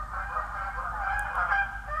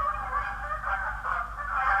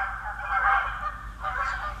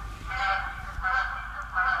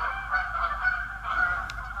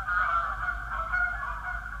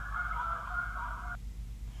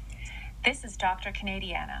This is Dr.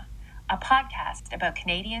 Canadiana, a podcast about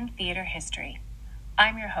Canadian theatre history.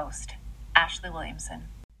 I'm your host, Ashley Williamson.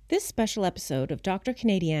 This special episode of Dr.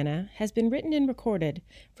 Canadiana has been written and recorded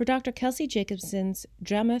for Dr. Kelsey Jacobson's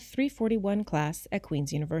Drama 341 class at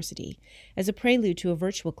Queen's University as a prelude to a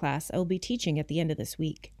virtual class I will be teaching at the end of this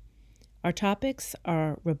week. Our topics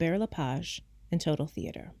are Robert Lepage and Total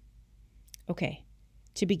Theatre. Okay,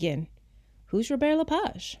 to begin, who's Robert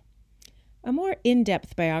Lepage? A more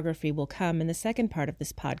in-depth biography will come in the second part of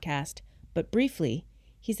this podcast, but briefly,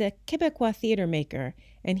 he's a Quebecois theatre maker,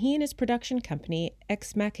 and he and his production company,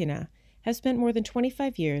 Ex Machina, have spent more than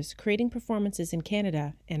 25 years creating performances in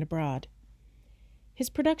Canada and abroad. His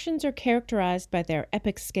productions are characterized by their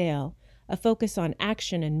epic scale, a focus on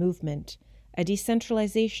action and movement, a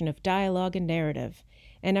decentralization of dialogue and narrative,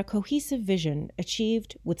 and a cohesive vision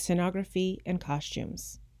achieved with scenography and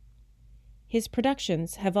costumes. His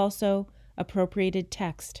productions have also appropriated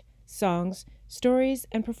text, songs, stories,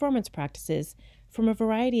 and performance practices from a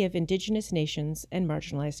variety of Indigenous nations and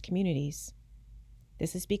marginalized communities.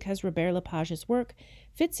 This is because Robert Lepage's work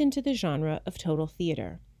fits into the genre of total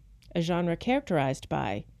theatre, a genre characterized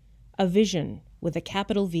by a vision with a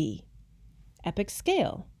capital V, epic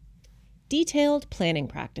scale, detailed planning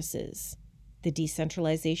practices, the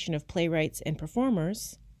decentralization of playwrights and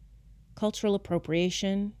performers, cultural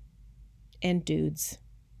appropriation, and dudes.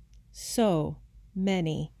 So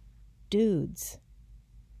many dudes.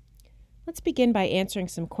 Let's begin by answering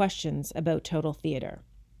some questions about total theatre.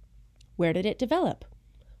 Where did it develop?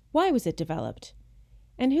 Why was it developed?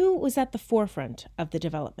 And who was at the forefront of the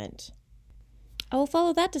development? I will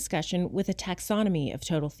follow that discussion with a taxonomy of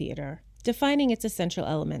total theatre, defining its essential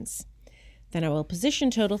elements. Then I will position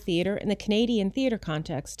total theatre in the Canadian theatre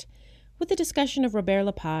context with a discussion of Robert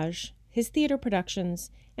Lepage, his theatre productions,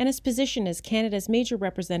 and his position as Canada's major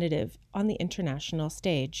representative on the international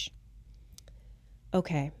stage.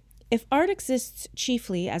 Okay, if art exists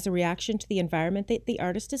chiefly as a reaction to the environment that the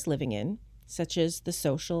artist is living in, such as the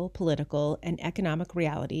social, political, and economic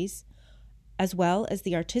realities, as well as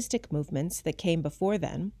the artistic movements that came before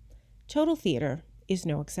then, total theatre is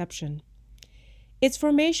no exception. Its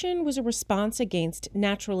formation was a response against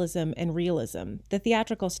naturalism and realism, the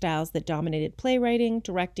theatrical styles that dominated playwriting,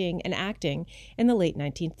 directing, and acting in the late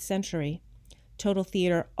 19th century. Total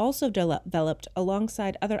theatre also developed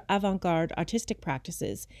alongside other avant-garde artistic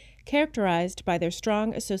practices, characterized by their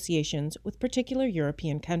strong associations with particular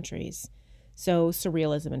European countries. So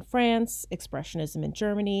surrealism in France, expressionism in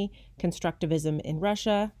Germany, constructivism in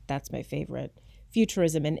Russia, that's my favorite,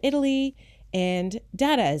 futurism in Italy, and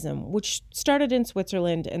Dadaism, which started in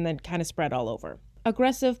Switzerland and then kind of spread all over.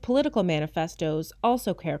 Aggressive political manifestos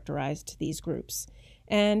also characterized these groups,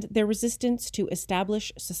 and their resistance to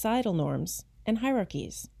established societal norms and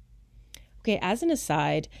hierarchies. Okay, as an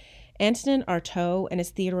aside, Antonin Artaud and his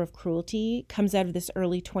theater of cruelty comes out of this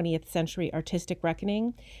early 20th century artistic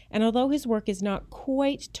reckoning, and although his work is not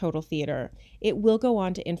quite total theater, it will go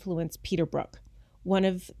on to influence Peter Brook, one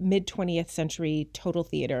of mid-20th century total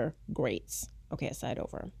theater greats. Okay, aside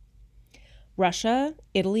over. Russia,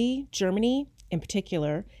 Italy, Germany, in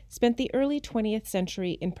particular, spent the early 20th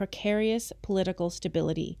century in precarious political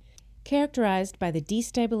stability, characterized by the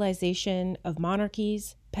destabilization of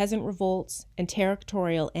monarchies, peasant revolts, and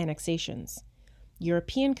territorial annexations.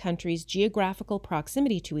 European countries' geographical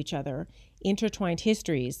proximity to each other, intertwined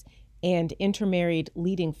histories, and intermarried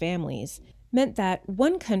leading families meant that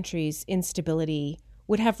one country's instability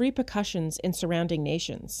would have repercussions in surrounding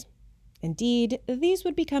nations. Indeed, these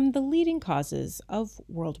would become the leading causes of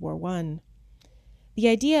World War I. The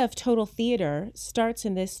idea of total theatre starts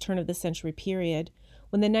in this turn-of-the-century period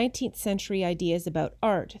when the 19th century ideas about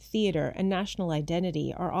art, theatre, and national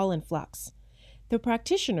identity are all in flux. The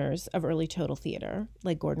practitioners of early total theatre,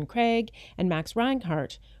 like Gordon Craig and Max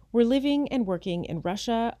Reinhardt, were living and working in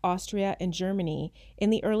Russia, Austria, and Germany in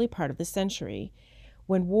the early part of the century,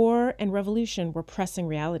 when war and revolution were pressing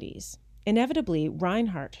realities. Inevitably,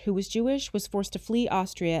 Reinhardt, who was Jewish, was forced to flee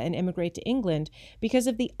Austria and immigrate to England because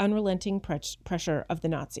of the unrelenting pressure of the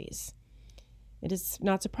Nazis. It is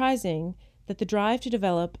not surprising that the drive to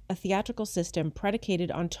develop a theatrical system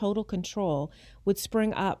predicated on total control would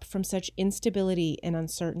spring up from such instability and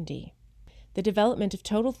uncertainty. The development of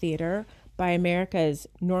total theatre by America's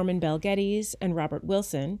Norman Bel Geddes and Robert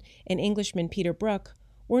Wilson and Englishman Peter Brook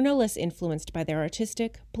were no less influenced by their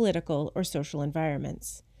artistic, political, or social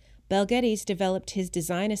environments. Bel Geddes developed his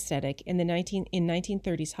design aesthetic in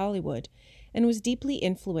 1930s Hollywood and was deeply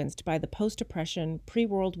influenced by the post-oppression,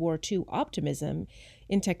 pre-World War II optimism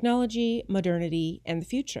in technology, modernity, and the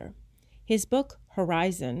future. His book,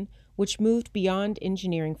 Horizon, which moved beyond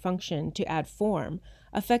engineering function to add form,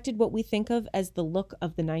 affected what we think of as the look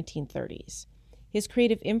of the 1930s, his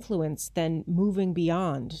creative influence then moving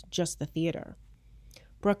beyond just the theater.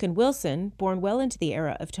 Brooke and Wilson, born well into the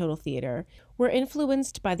era of total theater, were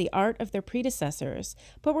influenced by the art of their predecessors,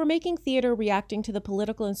 but were making theater reacting to the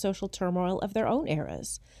political and social turmoil of their own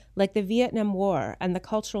eras, like the Vietnam War and the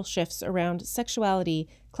cultural shifts around sexuality,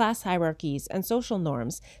 class hierarchies, and social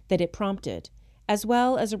norms that it prompted, as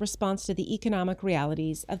well as a response to the economic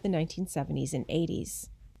realities of the 1970s and 80s.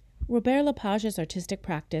 Robert Lepage's artistic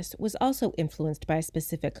practice was also influenced by a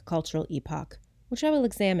specific cultural epoch, which I will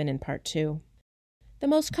examine in Part 2. The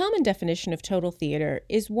most common definition of total theater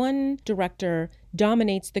is one director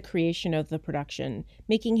dominates the creation of the production,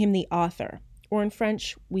 making him the author, or in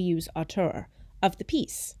French we use auteur, of the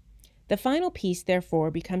piece. The final piece, therefore,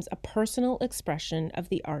 becomes a personal expression of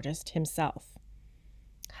the artist himself.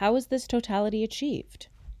 How is this totality achieved?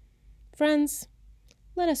 Friends,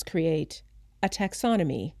 let us create a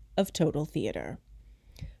taxonomy of total theater.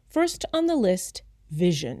 First on the list,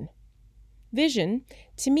 vision. Vision,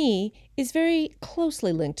 to me, is very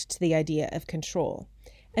closely linked to the idea of control,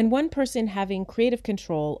 and one person having creative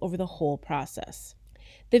control over the whole process.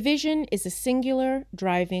 The vision is a singular,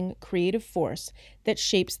 driving, creative force that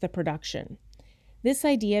shapes the production. This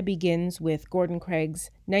idea begins with Gordon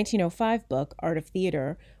Craig's 1905 book, Art of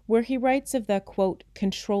Theater, where he writes of the, quote,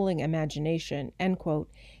 controlling imagination, end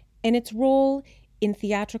quote, and its role in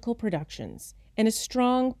theatrical productions. And a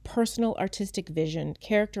strong personal artistic vision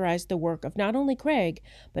characterized the work of not only Craig,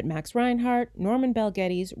 but Max Reinhardt, Norman Bel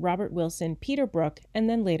Geddes, Robert Wilson, Peter Brook, and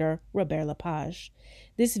then later Robert Lepage.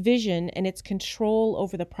 This vision and its control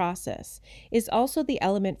over the process is also the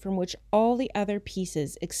element from which all the other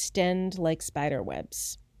pieces extend like spider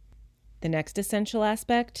webs. The next essential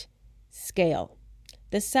aspect, scale.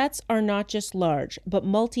 The sets are not just large, but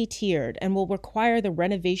multi-tiered and will require the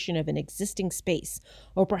renovation of an existing space,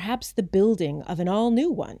 or perhaps the building of an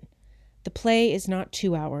all-new one. The play is not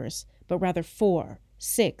 2 hours, but rather 4,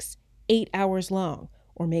 6, 8 hours long,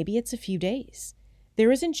 or maybe it's a few days.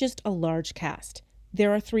 There isn't just a large cast.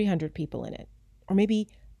 There are 300 people in it, or maybe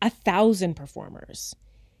 1,000 performers.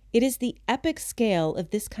 It is the epic scale of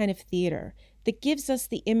this kind of theater that gives us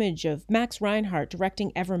the image of Max Reinhardt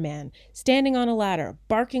directing Everman, standing on a ladder,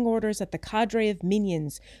 barking orders at the cadre of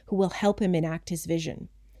minions who will help him enact his vision.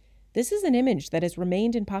 This is an image that has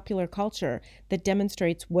remained in popular culture that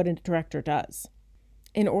demonstrates what a director does.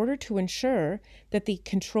 In order to ensure that the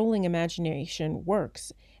controlling imagination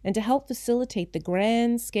works, and to help facilitate the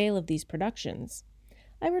grand scale of these productions,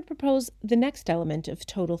 I would propose the next element of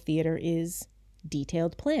total theater is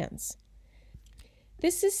detailed plans.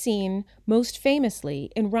 This is seen most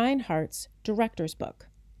famously in Reinhardt's director's book,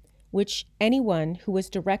 which anyone who has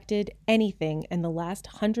directed anything in the last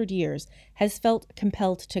 100 years has felt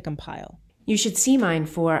compelled to compile. You should see mine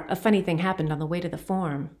for A Funny Thing Happened on the Way to the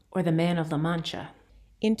Forum, or The Man of La Mancha.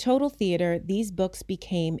 In total theater, these books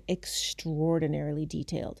became extraordinarily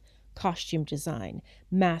detailed. Costume design,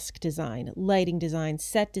 mask design, lighting design,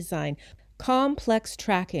 set design, complex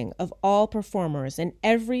tracking of all performers and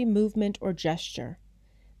every movement or gesture.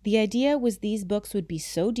 The idea was these books would be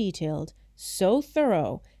so detailed, so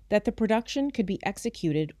thorough, that the production could be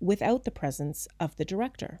executed without the presence of the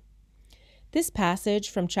director. This passage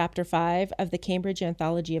from Chapter 5 of the Cambridge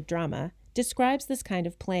Anthology of Drama describes this kind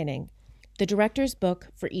of planning. The director's book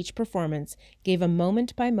for each performance gave a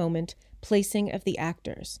moment-by-moment placing of the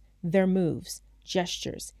actors, their moves,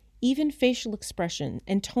 gestures, even facial expression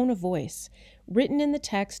and tone of voice, written in the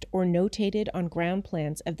text or notated on ground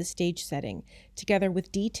plans of the stage setting, together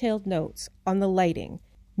with detailed notes on the lighting,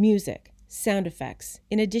 music, sound effects,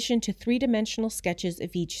 in addition to three-dimensional sketches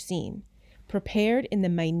of each scene, prepared in the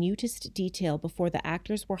minutest detail before the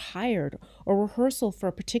actors were hired or rehearsal for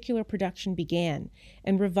a particular production began,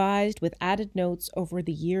 and revised with added notes over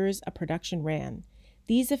the years a production ran.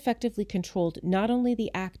 These effectively controlled not only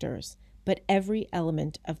the actors, but every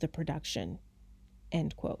element of the production."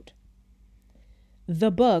 End quote.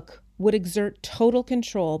 The book would exert total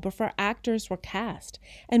control before actors were cast,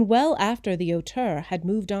 and well after the auteur had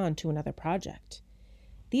moved on to another project.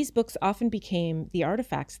 These books often became the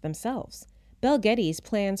artifacts themselves. Bel Geddes'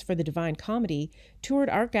 plans for The Divine Comedy toured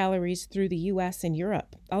art galleries through the U.S. and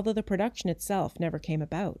Europe, although the production itself never came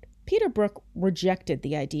about. Peter Brook rejected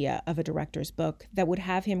the idea of a director's book that would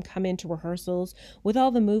have him come into rehearsals with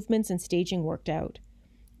all the movements and staging worked out.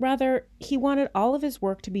 Rather, he wanted all of his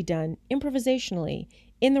work to be done improvisationally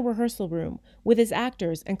in the rehearsal room with his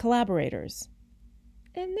actors and collaborators.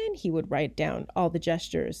 And then he would write down all the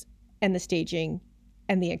gestures and the staging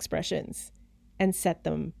and the expressions and set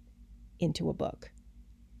them into a book.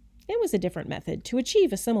 It was a different method to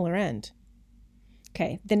achieve a similar end.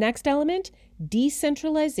 Okay, the next element,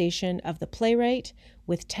 decentralization of the playwright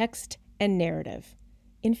with text and narrative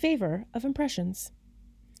in favor of impressions.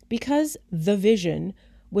 Because the vision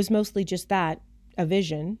was mostly just that, a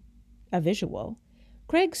vision, a visual,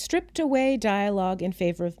 Craig stripped away dialogue in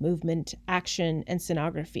favor of movement, action, and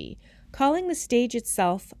scenography, calling the stage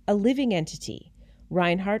itself a living entity.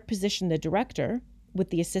 Reinhardt positioned the director, with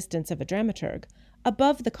the assistance of a dramaturg,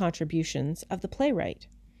 above the contributions of the playwright.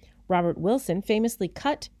 Robert Wilson famously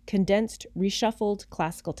cut, condensed, reshuffled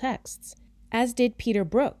classical texts, as did Peter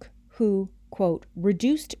Brook, who, quote,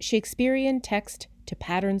 reduced Shakespearean text to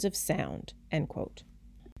patterns of sound, end quote.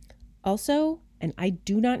 Also, and I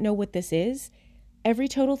do not know what this is, every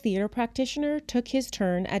total theater practitioner took his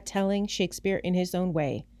turn at telling Shakespeare in his own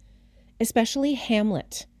way, especially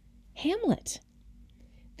Hamlet. Hamlet!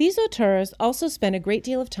 These auteurs also spent a great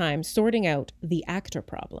deal of time sorting out the actor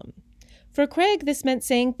problem. For Craig, this meant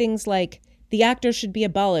saying things like, the actor should be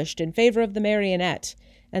abolished in favor of the marionette,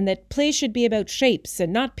 and that plays should be about shapes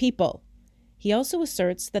and not people. He also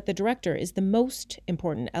asserts that the director is the most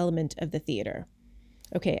important element of the theater.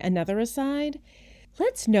 Okay, another aside.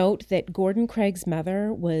 Let's note that Gordon Craig's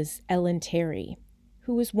mother was Ellen Terry,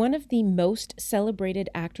 who was one of the most celebrated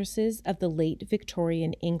actresses of the late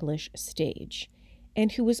Victorian English stage,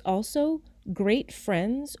 and who was also great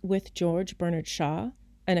friends with George Bernard Shaw,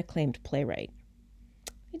 an acclaimed playwright.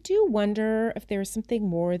 I do wonder if there is something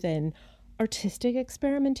more than artistic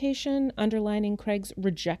experimentation underlining Craig's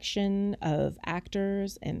rejection of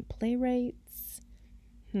actors and playwrights.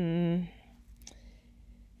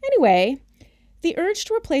 Anyway, the urge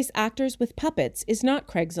to replace actors with puppets is not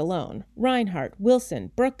Craig's alone. Reinhardt,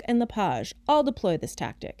 Wilson, Brook, and Lepage all deploy this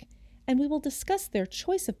tactic, and we will discuss their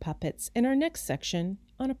choice of puppets in our next section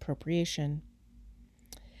on appropriation.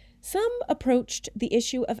 Some approached the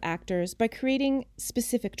issue of actors by creating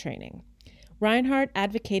specific training. Reinhardt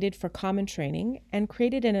advocated for common training and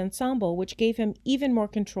created an ensemble which gave him even more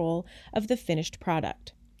control of the finished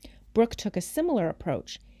product. Brook took a similar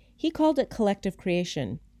approach. He called it collective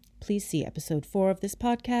creation. Please see episode 4 of this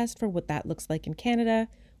podcast for what that looks like in Canada,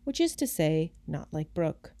 which is to say, not like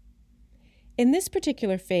Brook. In this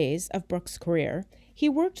particular phase of Brook's career, he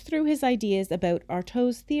worked through his ideas about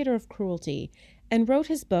Artaud's theater of cruelty and wrote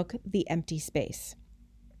his book, The Empty Space.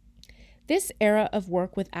 This era of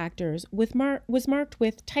work with actors was marked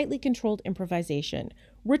with tightly controlled improvisation,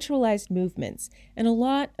 ritualized movements, and a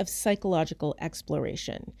lot of psychological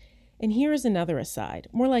exploration. And here is another aside,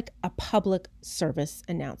 more like a public service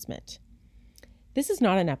announcement. This is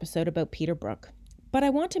not an episode about Peter Brook, but I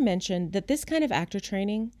want to mention that this kind of actor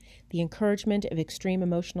training, the encouragement of extreme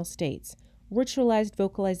emotional states, ritualized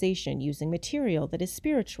vocalization using material that is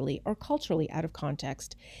spiritually or culturally out of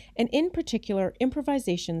context, and in particular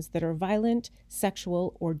improvisations that are violent,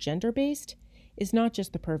 sexual, or gender-based, is not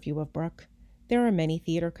just the purview of Brook. There are many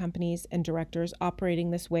theater companies and directors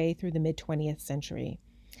operating this way through the mid-20th century.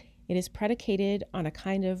 It is predicated on a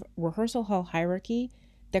kind of rehearsal hall hierarchy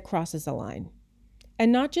that crosses a line.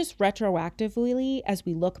 And not just retroactively as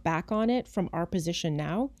we look back on it from our position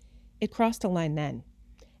now, it crossed a line then.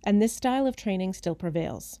 And this style of training still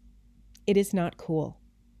prevails. It is not cool.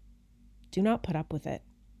 Do not put up with it.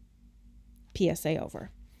 PSA over.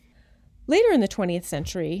 Later in the 20th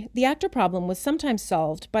century, the actor problem was sometimes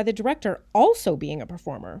solved by the director also being a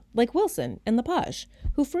performer, like Wilson and Lepage,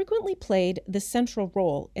 who frequently played the central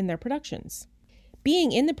role in their productions.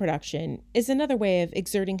 Being in the production is another way of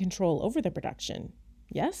exerting control over the production.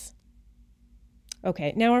 Yes?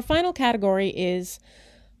 Okay, now our final category is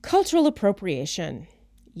cultural appropriation.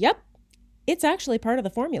 Yep, it's actually part of the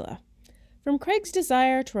formula. From Craig's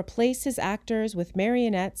desire to replace his actors with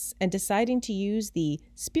marionettes and deciding to use the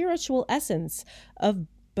spiritual essence of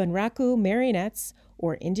Bunraku marionettes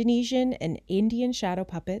or Indonesian and Indian shadow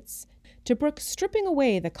puppets, to Brook stripping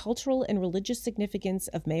away the cultural and religious significance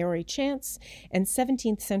of Maori chants and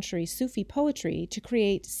 17th century Sufi poetry to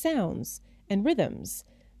create sounds and rhythms,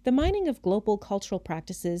 the mining of global cultural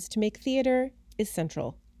practices to make theater is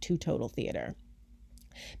central to total theater.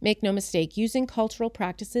 Make no mistake, using cultural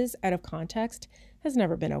practices out of context has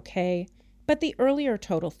never been okay, but the earlier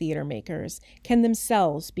total theater makers can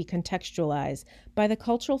themselves be contextualized by the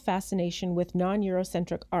cultural fascination with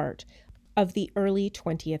non-Eurocentric art of the early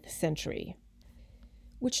 20th century,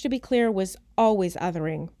 which, to be clear, was always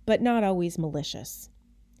othering, but not always malicious.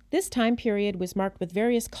 This time period was marked with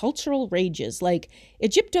various cultural rages like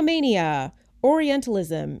Egyptomania,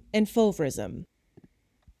 Orientalism, and Fauvism.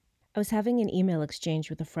 I was having an email exchange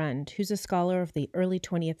with a friend who's a scholar of the early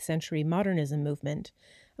 20th century modernism movement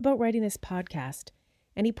about writing this podcast,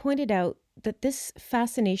 and he pointed out that this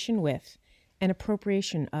fascination with and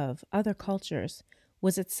appropriation of other cultures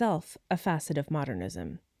was itself a facet of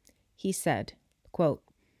modernism. He said, quote,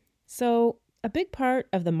 "So, a big part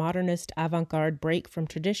of the modernist avant-garde break from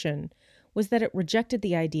tradition was that it rejected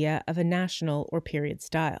the idea of a national or period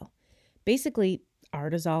style. Basically,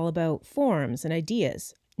 art is all about forms and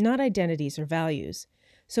ideas, not identities or values.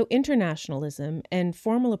 So internationalism and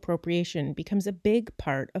formal appropriation becomes a big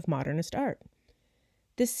part of modernist art.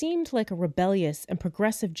 This seemed like a rebellious and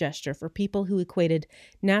progressive gesture for people who equated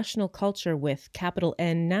national culture with capital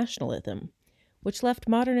N nationalism, which left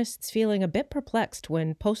modernists feeling a bit perplexed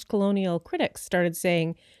when post-colonial critics started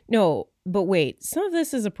saying, no, but wait, some of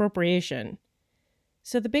this is appropriation.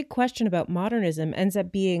 So the big question about modernism ends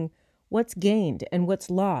up being what's gained and what's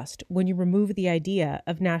lost when you remove the idea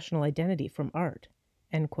of national identity from art."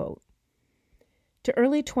 End quote. To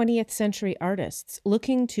early 20th century artists,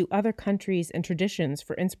 looking to other countries and traditions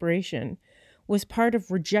for inspiration was part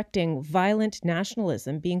of rejecting violent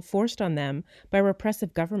nationalism being forced on them by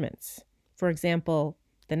repressive governments. For example,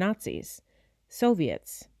 the Nazis,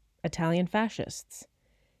 Soviets, Italian fascists,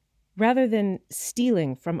 rather than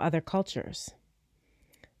stealing from other cultures.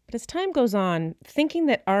 But as time goes on, thinking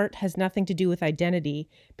that art has nothing to do with identity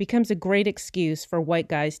becomes a great excuse for white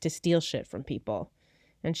guys to steal shit from people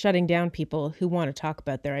and shutting down people who want to talk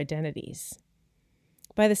about their identities.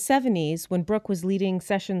 By the 70s, when Brooke was leading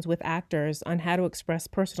sessions with actors on how to express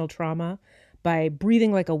personal trauma by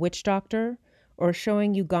breathing like a witch doctor or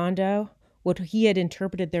showing Uganda what he had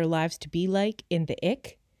interpreted their lives to be like in The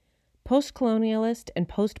Ick, post-colonialist and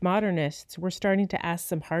postmodernists were starting to ask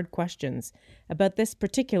some hard questions about this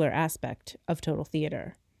particular aspect of total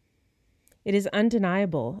theater. It is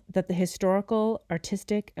undeniable that the historical,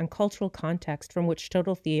 artistic, and cultural context from which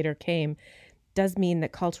total theater came does mean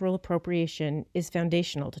that cultural appropriation is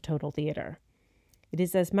foundational to total theater. It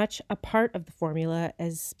is as much a part of the formula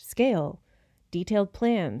as scale, detailed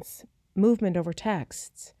plans, movement over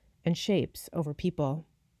texts, and shapes over people.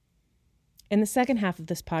 In the second half of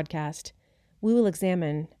this podcast, we will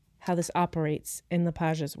examine how this operates in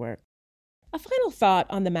Lepage's work. A final thought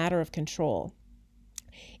on the matter of control.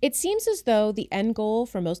 It seems as though the end goal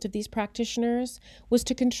for most of these practitioners was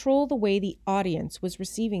to control the way the audience was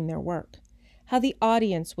receiving their work, how the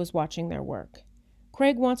audience was watching their work.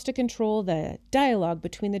 Craig wants to control the dialogue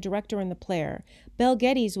between the director and the player. Bel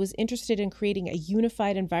Geddes was interested in creating a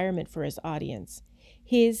unified environment for his audience.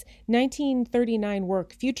 His 1939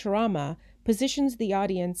 work, Futurama, positions the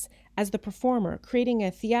audience as the performer, creating a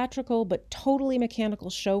theatrical but totally mechanical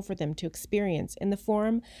show for them to experience in the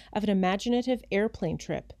form of an imaginative airplane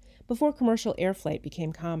trip before commercial air flight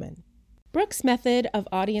became common. Brooke's method of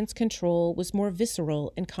audience control was more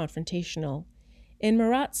visceral and confrontational. In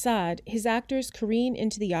Marat Sade, his actors careen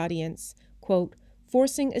into the audience, quote,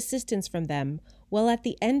 forcing assistance from them, while at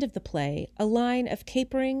the end of the play, a line of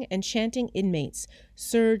capering and chanting inmates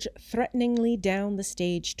surge threateningly down the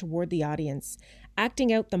stage toward the audience,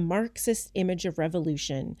 acting out the Marxist image of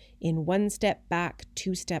revolution in 1 step back,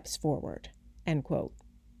 2 steps forward, end quote.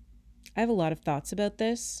 I have a lot of thoughts about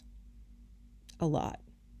this. A lot.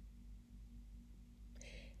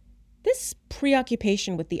 This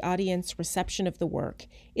preoccupation with the audience reception of the work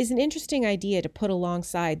is an interesting idea to put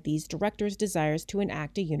alongside these directors' desires to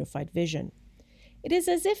enact a unified vision. It is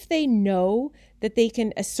as if they know that they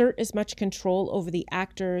can assert as much control over the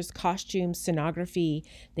actors, costumes, scenography.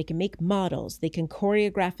 They can make models. They can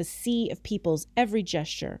choreograph a sea of people's every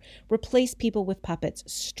gesture, replace people with puppets,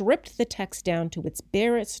 strip the text down to its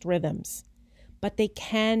barest rhythms. But they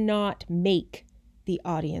cannot make the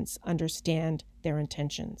audience understand their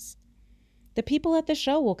intentions. The people at the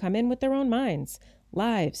show will come in with their own minds,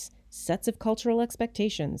 lives, sets of cultural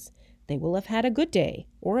expectations. They will have had a good day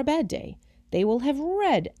or a bad day. They will have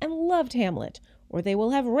read and loved Hamlet, or they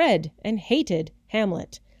will have read and hated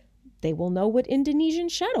Hamlet. They will know what Indonesian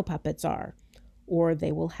shadow puppets are, or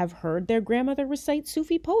they will have heard their grandmother recite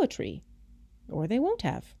Sufi poetry, or they won't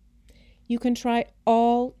have. You can try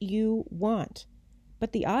all you want,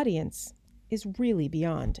 but the audience is really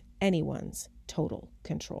beyond anyone's total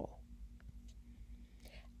control.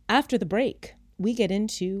 After the break, we get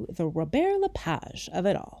into the Robert Lepage of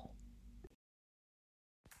it all.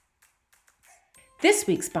 This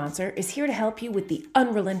week's sponsor is here to help you with the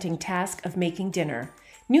unrelenting task of making dinner.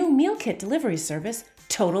 New meal kit delivery service,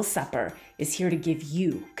 Total Supper, is here to give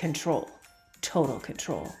you control. Total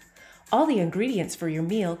control. All the ingredients for your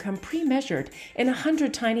meal come pre-measured in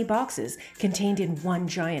 100 tiny boxes contained in one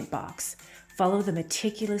giant box. Follow the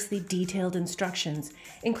meticulously detailed instructions,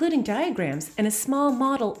 including diagrams and a small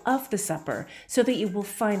model of the supper, so that you will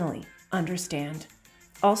finally understand.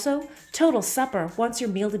 Also, Total Supper wants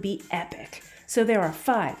your meal to be epic. so there are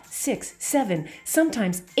 5, 6, 7,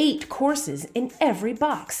 sometimes 8 courses in every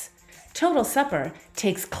box. Total Supper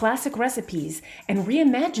takes classic recipes and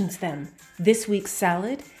reimagines them. This week's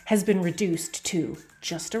salad has been reduced to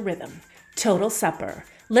just a rhythm. Total Supper.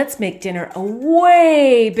 Let's make dinner a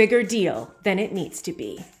way bigger deal than it needs to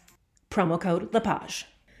be. Promo code Lepage.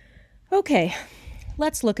 Okay,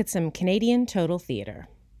 let's look at some Canadian total theatre.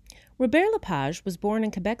 Robert Lepage was born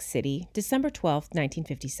in Quebec City, December 12,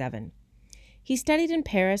 1957. He studied in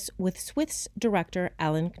Paris with Swiss director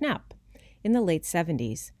Alain Knapp in the late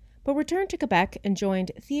 70s, but returned to Quebec and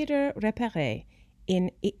joined Théâtre Réparé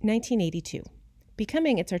in 1982,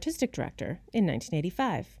 becoming its artistic director in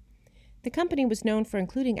 1985. The company was known for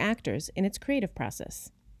including actors in its creative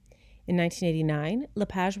process. In 1989,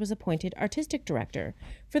 Lepage was appointed artistic director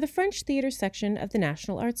for the French theater section of the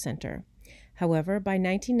National Arts Centre. However, by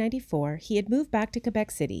 1994, he had moved back to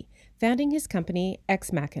Quebec City, founding his company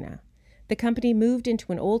Ex Machina. The company moved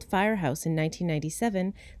into an old firehouse in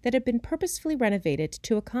 1997 that had been purposefully renovated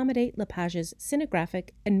to accommodate Lepage's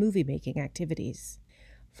cinegraphic and movie-making activities.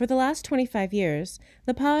 For the last 25 years,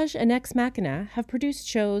 Lepage and Ex Machina have produced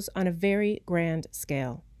shows on a very grand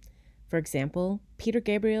scale. For example, Peter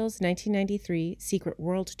Gabriel's 1993 Secret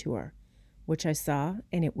World Tour, which I saw,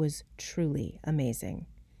 and it was truly amazing.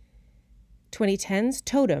 2010's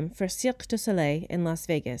Totem for Cirque du Soleil in Las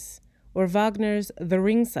Vegas, or Wagner's The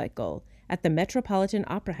Ring Cycle at the Metropolitan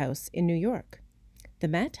Opera House in New York. The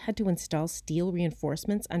Met had to install steel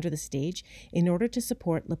reinforcements under the stage in order to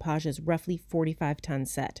support Lepage's roughly 45-ton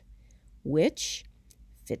set, which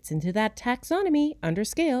fits into that taxonomy under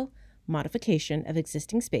scale modification of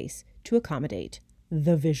existing space to accommodate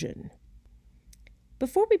the vision.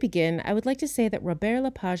 Before we begin, I would like to say that Robert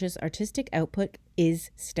Lepage's artistic output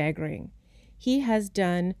is staggering. He has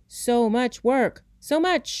done so much work, so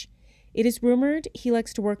much. It is rumored he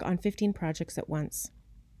likes to work on 15 projects at once.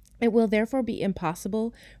 It will therefore be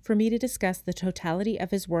impossible for me to discuss the totality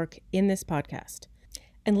of his work in this podcast.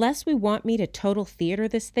 Unless we want me to total theater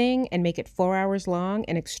this thing and make it 4 hours long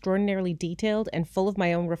and extraordinarily detailed and full of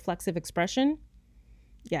my own reflexive expression?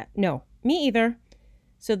 Yeah, no, me either.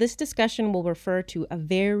 So this discussion will refer to a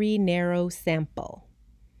very narrow sample.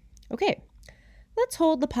 Okay, let's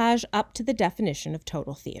hold Lepage up to the definition of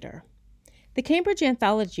total theater. The Cambridge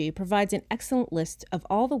Anthology provides an excellent list of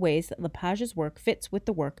all the ways that Lepage's work fits with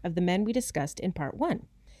the work of the men we discussed in Part 1,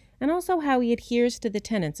 and also how he adheres to the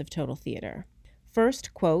tenets of total theater.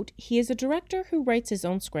 First, quote, he is a director who writes his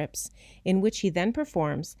own scripts, in which he then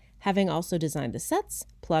performs, having also designed the sets,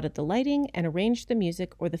 plotted the lighting, and arranged the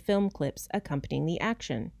music or the film clips accompanying the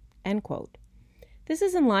action, end quote. This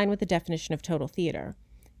is in line with the definition of total theater,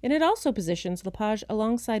 and it also positions Lepage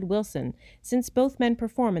alongside Wilson, since both men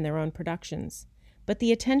perform in their own productions. But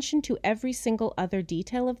the attention to every single other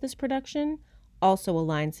detail of this production also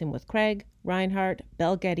aligns him with Craig, Reinhardt,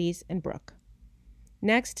 Bel Geddes, and Brooke.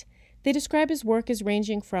 Next, they describe his work as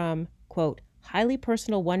ranging from, quote, highly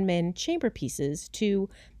personal one-man chamber pieces to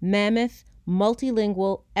mammoth,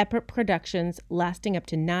 multilingual, epic productions lasting up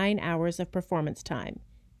to 9 hours of performance time,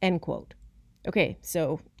 end quote. Okay,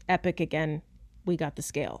 so epic again. We got the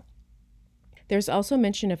scale. There's also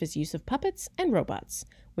mention of his use of puppets and robots,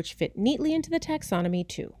 which fit neatly into the taxonomy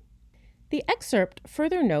too. The excerpt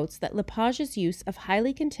further notes that Lepage's use of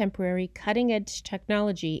highly contemporary, cutting-edge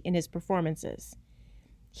technology in his performances.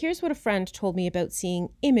 Here's what a friend told me about seeing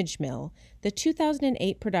Image Mill, the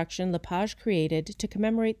 2008 production Lepage created to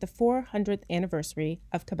commemorate the 400th anniversary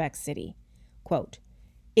of Quebec City. Quote,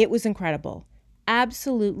 it was incredible.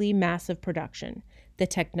 Absolutely massive production. The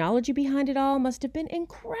technology behind it all must have been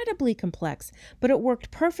incredibly complex, but it worked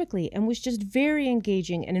perfectly and was just very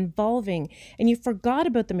engaging and involving, and you forgot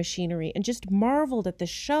about the machinery and just marveled at the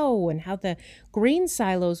show and how the grain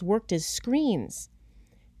silos worked as screens.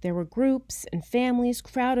 There were groups and families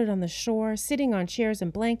crowded on the shore, sitting on chairs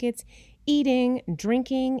and blankets, eating and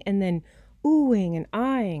drinking, and then oohing and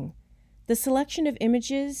eyeing. The selection of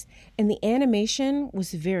images and the animation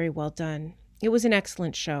was very well done. It was an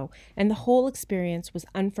excellent show, and the whole experience was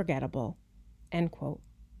unforgettable, end quote.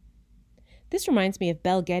 This reminds me of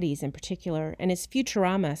Bel Geddes in particular and his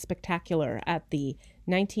Futurama spectacular at the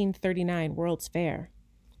 1939 World's Fair,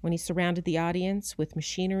 when he surrounded the audience with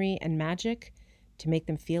machinery and magic to make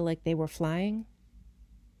them feel like they were flying.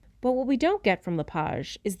 But what we don't get from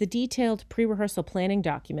Lepage is the detailed pre-rehearsal planning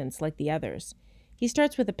documents like the others. He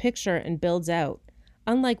starts with a picture and builds out.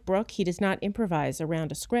 Unlike Brooke, he does not improvise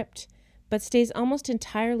around a script, but stays almost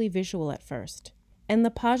entirely visual at first. And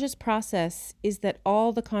Lepage's process is that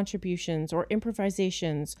all the contributions or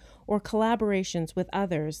improvisations or collaborations with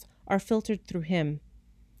others are filtered through him,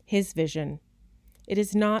 his vision. It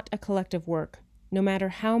is not a collective work, no matter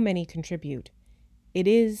how many contribute. It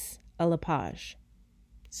is a Lepage.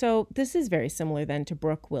 So this is very similar then to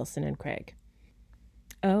Brooke, Wilson, and Craig.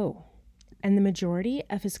 Oh, and the majority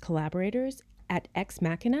of his collaborators at Ex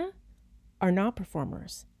Machina are not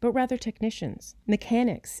performers, but rather technicians,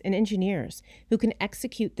 mechanics, and engineers who can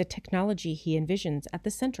execute the technology he envisions at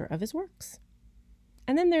the center of his works.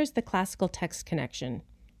 And then there's the classical text connection.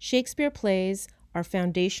 Shakespeare plays are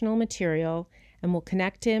foundational material and will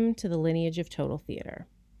connect him to the lineage of total theater.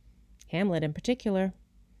 Hamlet in particular.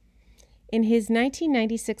 In his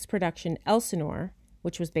 1996 production Elsinore,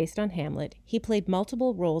 which was based on Hamlet, he played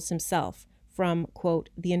multiple roles himself from, quote,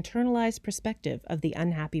 the internalized perspective of the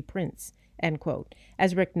unhappy prince, end quote,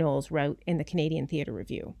 as Rick Knowles wrote in the Canadian Theatre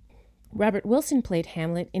Review. Robert Wilson played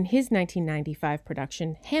Hamlet in his 1995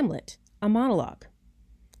 production Hamlet, a monologue.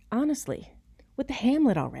 Honestly, with the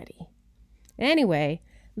Hamlet already. Anyway,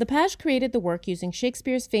 Lepage created the work using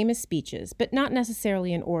Shakespeare's famous speeches, but not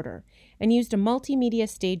necessarily in order, and used a multimedia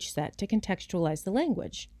stage set to contextualize the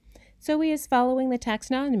language. So he is following the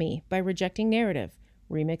taxonomy by rejecting narrative,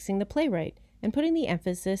 remixing the playwright, and putting the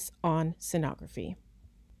emphasis on scenography.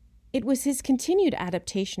 It was his continued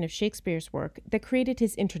adaptation of Shakespeare's work that created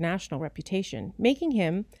his international reputation, making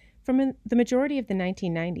him, from the majority of the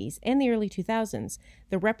 1990s and the early 2000s,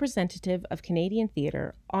 the representative of Canadian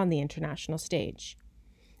theatre on the international stage.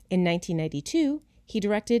 In 1992, he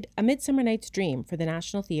directed A Midsummer Night's Dream for the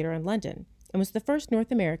National Theatre in London and was the first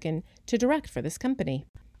North American to direct for this company.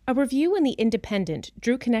 A review in The Independent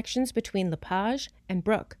drew connections between Lepage and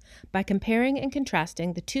Brooke by comparing and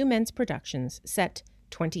contrasting the two men's productions set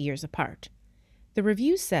 20 years apart. The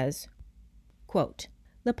review says, quote,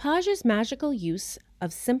 Lepage's magical use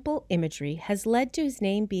of simple imagery has led to his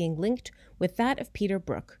name being linked with that of Peter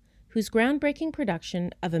Brook, whose groundbreaking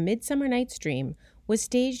production of A Midsummer Night's Dream was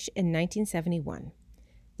staged in 1971.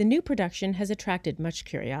 The new production has attracted much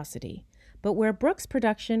curiosity, but where Brooke's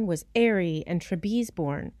production was airy and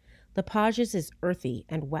trapeze-borne, Lepage's is earthy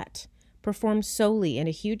and wet, performed solely in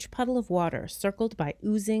a huge puddle of water circled by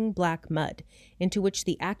oozing black mud, into which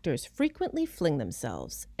the actors frequently fling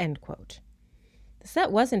themselves, end quote. The set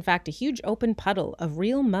was, in fact, a huge open puddle of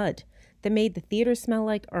real mud that made the theater smell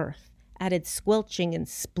like earth, added squelching and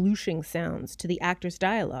splooshing sounds to the actors'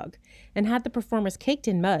 dialogue, and had the performers caked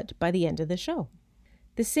in mud by the end of the show.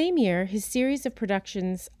 The same year, his series of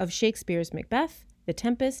productions of Shakespeare's Macbeth, The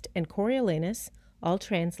Tempest, and Coriolanus, all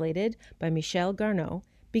translated by Michel Garneau,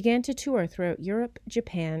 began to tour throughout Europe,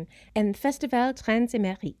 Japan, and Festival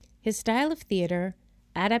Transamérique. His style of theater,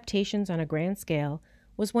 adaptations on a grand scale,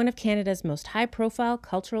 was one of Canada's most high-profile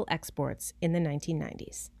cultural exports in the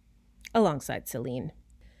 1990s, alongside Celine.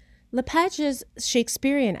 Lepage's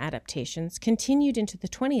Shakespearean adaptations continued into the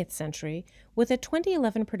 20th century with a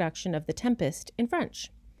 2011 production of The Tempest in French.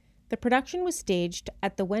 The production was staged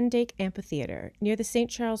at the Wendake Amphitheatre near the St.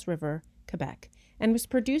 Charles River, Quebec, and was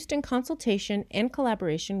produced in consultation and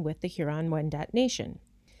collaboration with the Huron-Wendat Nation.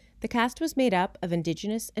 The cast was made up of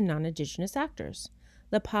Indigenous and non-Indigenous actors.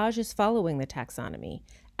 Lepage is following the taxonomy,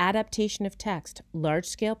 adaptation of text,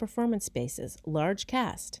 large-scale performance spaces, large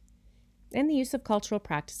cast, and the use of cultural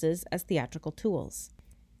practices as theatrical tools.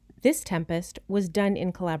 This Tempest was done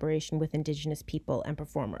in collaboration with Indigenous people and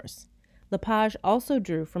performers. Lepage also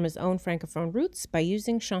drew from his own Francophone roots by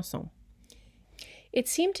using chansons. It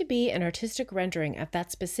seemed to be an artistic rendering of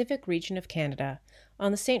that specific region of Canada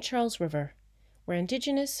on the St. Charles River, where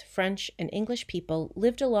Indigenous, French, and English people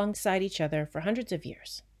lived alongside each other for hundreds of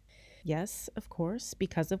years. Yes, of course,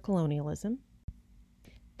 because of colonialism.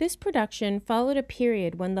 This production followed a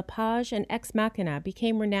period when Lepage and Ex Machina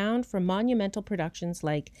became renowned for monumental productions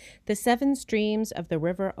like The Seven Streams of the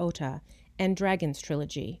River Ota and Dragon's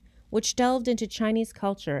Trilogy, which delved into Chinese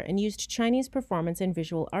culture and used Chinese performance and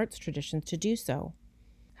visual arts traditions to do so.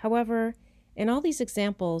 However, in all these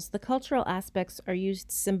examples, the cultural aspects are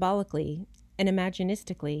used symbolically and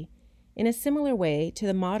imaginistically in a similar way to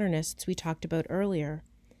the modernists we talked about earlier,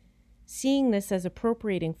 seeing this as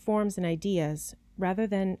appropriating forms and ideas rather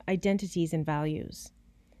than identities and values.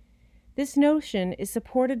 This notion is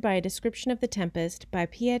supported by a description of The Tempest by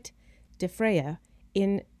Piet de Freya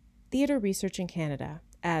in Theatre Research in Canada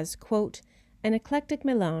as, quote, an eclectic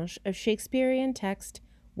mélange of Shakespearean text,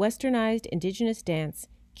 westernized Indigenous dance,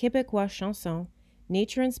 Québécois chanson,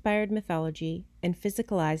 nature-inspired mythology, and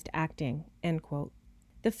physicalized acting, end quote.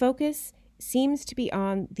 The focus seems to be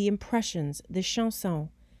on the impressions, the chanson,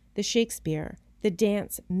 the Shakespeare, the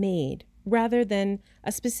dance made, rather than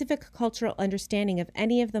a specific cultural understanding of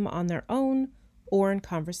any of them on their own or in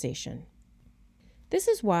conversation. This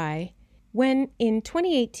is why, when in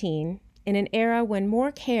 2018, in an era when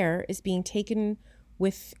more care is being taken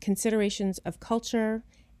with considerations of culture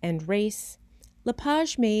and race,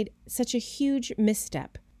 Lepage made such a huge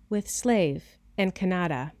misstep with Slave and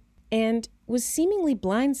Canada and was seemingly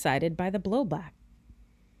blindsided by the blowback.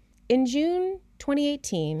 In June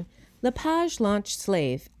 2018, Lepage launched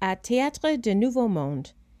Slave at Théâtre de Nouveau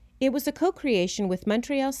Monde. It was a co-creation with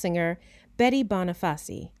Montreal singer Betty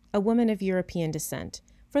Boniface, a woman of European descent,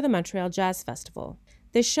 for the Montreal Jazz Festival.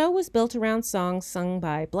 The show was built around songs sung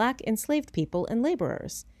by Black enslaved people and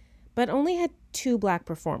laborers, but only had 2 Black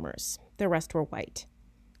performers. The rest were white.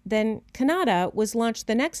 Then Canada was launched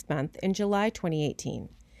the next month in July 2018.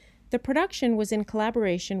 The production was in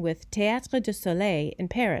collaboration with Théâtre du Soleil in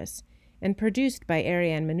Paris and produced by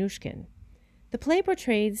Ariane Manouchkin. The play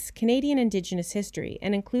portrays Canadian Indigenous history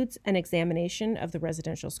and includes an examination of the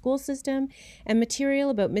residential school system and material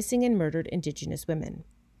about missing and murdered Indigenous women.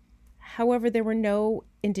 However, there were no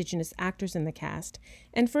Indigenous actors in the cast,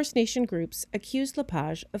 and First Nation groups accused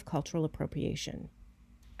Lepage of cultural appropriation.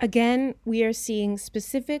 Again, we are seeing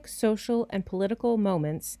specific social and political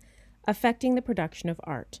moments affecting the production of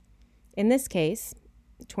art. In this case,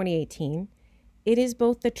 2018, it is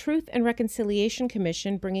both the Truth and Reconciliation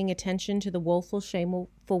Commission bringing attention to the woeful, shameful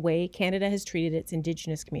way Canada has treated its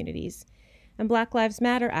Indigenous communities, and Black Lives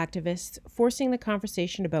Matter activists forcing the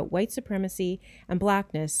conversation about white supremacy and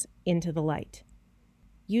Blackness into the light.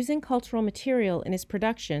 Using cultural material in his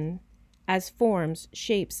production as forms,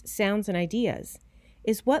 shapes, sounds, and ideas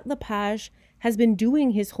is what Lepage has been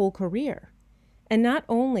doing his whole career. And not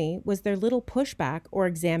only was there little pushback or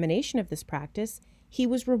examination of this practice, he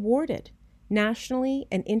was rewarded nationally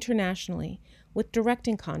and internationally with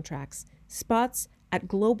directing contracts, spots at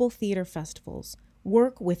global theater festivals,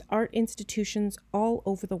 work with art institutions all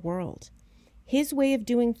over the world. His way of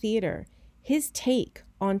doing theater, his take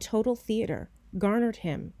on total theater, garnered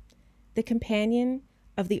him the Companion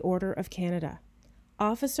of the Order of Canada,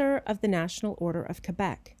 Officer of the National Order of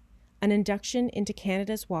Quebec, an induction into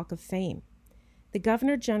Canada's Walk of Fame, the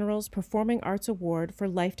Governor-General's Performing Arts Award for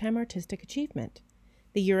Lifetime Artistic Achievement,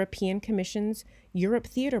 the European Commission's Europe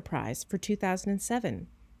Theatre Prize for 2007,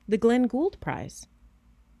 the Glenn Gould Prize.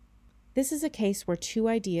 This is a case where 2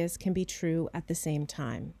 ideas can be true at the same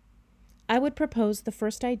time. I would propose the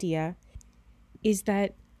first idea is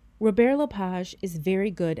that Robert Lepage is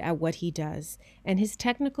very good at what he does, and his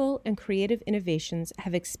technical and creative innovations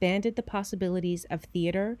have expanded the possibilities of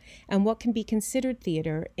theater and what can be considered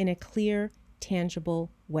theater in a clear,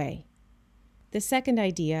 tangible way. The second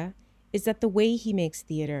idea is that the way he makes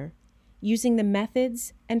theater, using the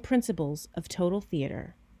methods and principles of total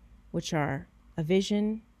theater, which are a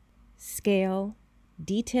vision, scale,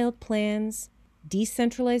 detailed plans,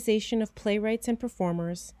 decentralization of playwrights and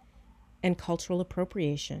performers, and cultural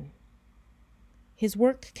appropriation. His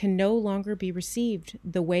work can no longer be received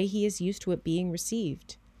the way he is used to it being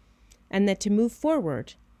received, and that to move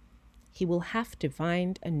forward, he will have to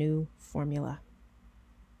find a new formula.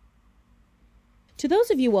 To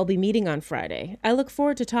those of you I'll be meeting on Friday, I look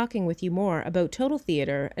forward to talking with you more about Total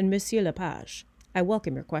Theater and Monsieur Lepage. I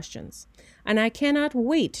welcome your questions. And I cannot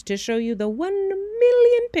wait to show you the 1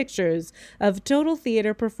 million pictures of Total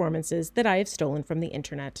Theater performances that I have stolen from the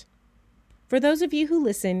internet. For those of you who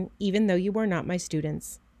listen, even though you are not my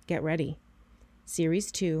students, get ready.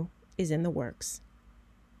 Series 2 is in the works.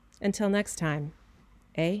 Until next time,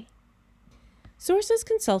 eh? Sources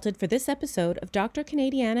consulted for this episode of Dr.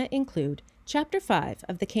 Canadiana include Chapter 5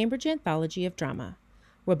 of the Cambridge Anthology of Drama,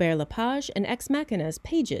 Robert Lepage and Ex Machina's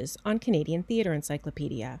pages on Canadian Theatre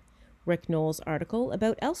Encyclopedia, Rick Knowles' article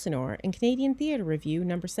about Elsinore in Canadian Theatre Review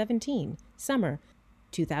No. 17, Summer,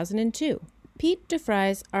 2002, Pete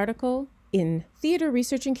Defry's article in Theatre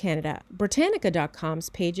Research in Canada, Britannica.com's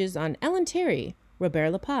pages on Ellen Terry,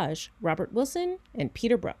 Robert Lepage, Robert Wilson, and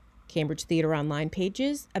Peter Brook, Cambridge Theatre Online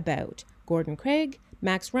pages about Gordon Craig,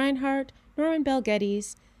 Max Reinhardt, Norman Bell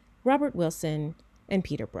Geddes, Robert Wilson, and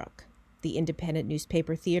Peter Brook. The independent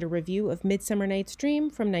newspaper Theatre Review of Midsummer Night's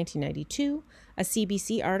Dream from 1992, a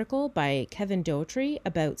CBC article by Kevin Dougherty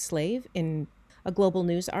about Slave in a Global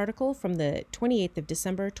News article from the 28th of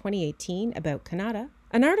December 2018 about Canada,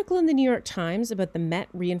 an article in the New York Times about the Met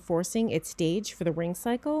reinforcing its stage for the Ring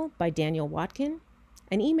Cycle by Daniel Watkin,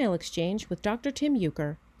 an email exchange with Dr. Tim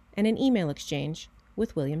Euchre, and an email exchange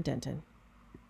with William Denton.